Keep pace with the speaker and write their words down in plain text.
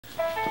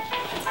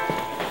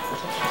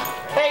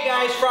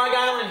guys, Frog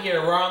Island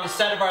here. We're on the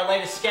set of our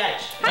latest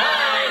sketch.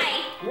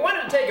 Hi! We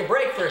wanted to take a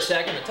break for a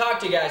second to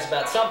talk to you guys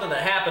about something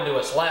that happened to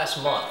us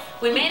last month.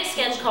 We made a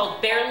sketch called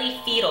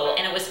Barely Fetal,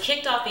 and it was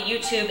kicked off of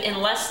YouTube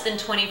in less than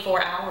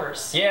 24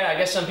 hours. Yeah, I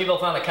guess some people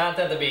found the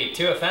content to be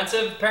too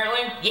offensive,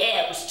 apparently.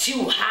 Yeah, it was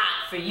too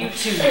hot for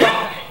YouTube.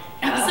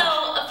 So,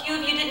 a few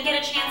of you didn't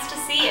get a chance to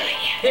see it.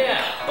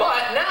 Yeah,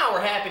 but now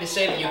we're happy to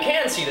say that you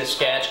can see the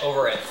sketch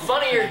over at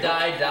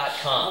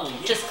funnyordie.com.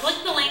 Just click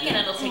the link and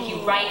it'll take you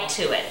right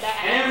to it.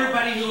 And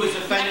everybody who was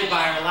offended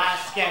by our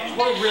last sketch,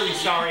 we're really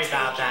sorry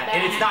about that,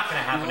 and it's not going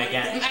to happen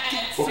again.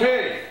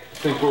 Okay, I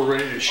think we're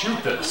ready to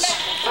shoot this.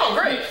 Oh,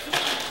 great.